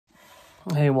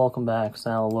Hey, welcome back.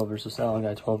 Sal Lovers of Sal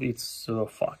Guy 12 eats the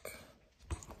fuck.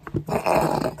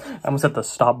 I almost hit the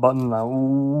stop button.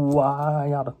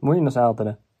 We're eating a salad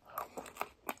today.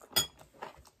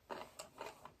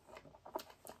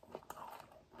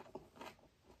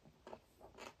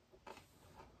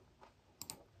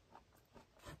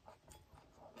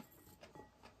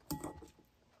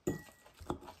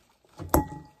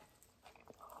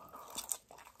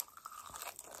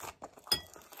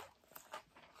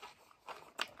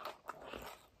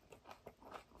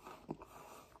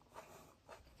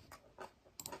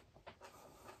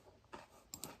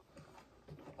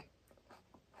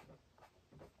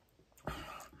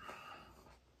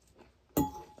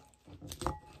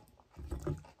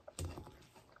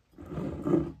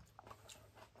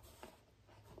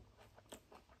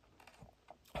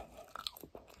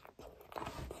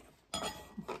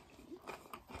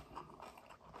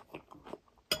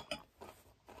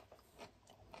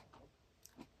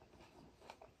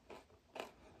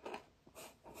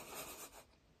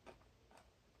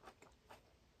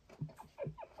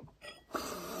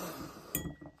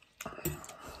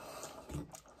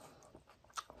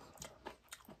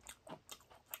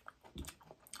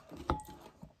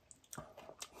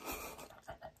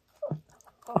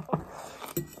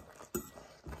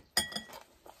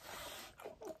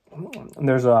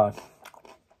 There's this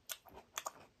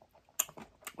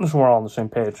we're all on the same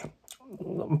page.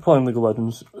 I'm playing League of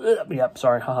Legends. Yep,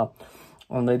 sorry, haha.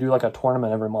 And they do like a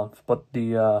tournament every month, but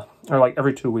or like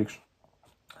every 2 weeks.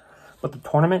 But the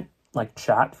tournament, like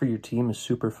chat for your team is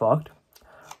super fucked.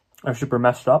 Or super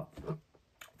messed up.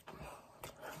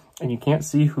 And you can't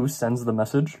see who sends the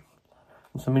message.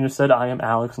 And somebody just said, "I am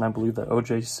Alex, and I believe that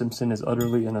O.J. Simpson is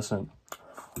utterly innocent."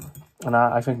 And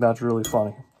I think that's really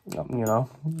funny. You know?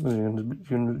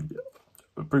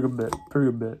 Pretty good bit.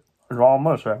 That's all I'm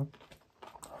gonna say.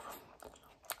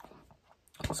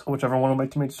 So whichever one of my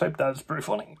teammates typed that is pretty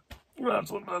funny.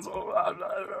 That's all.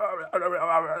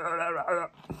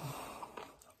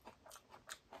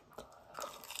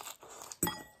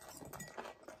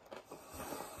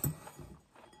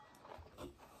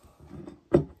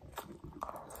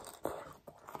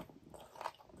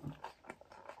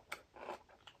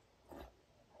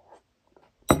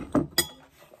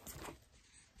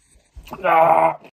 Ah!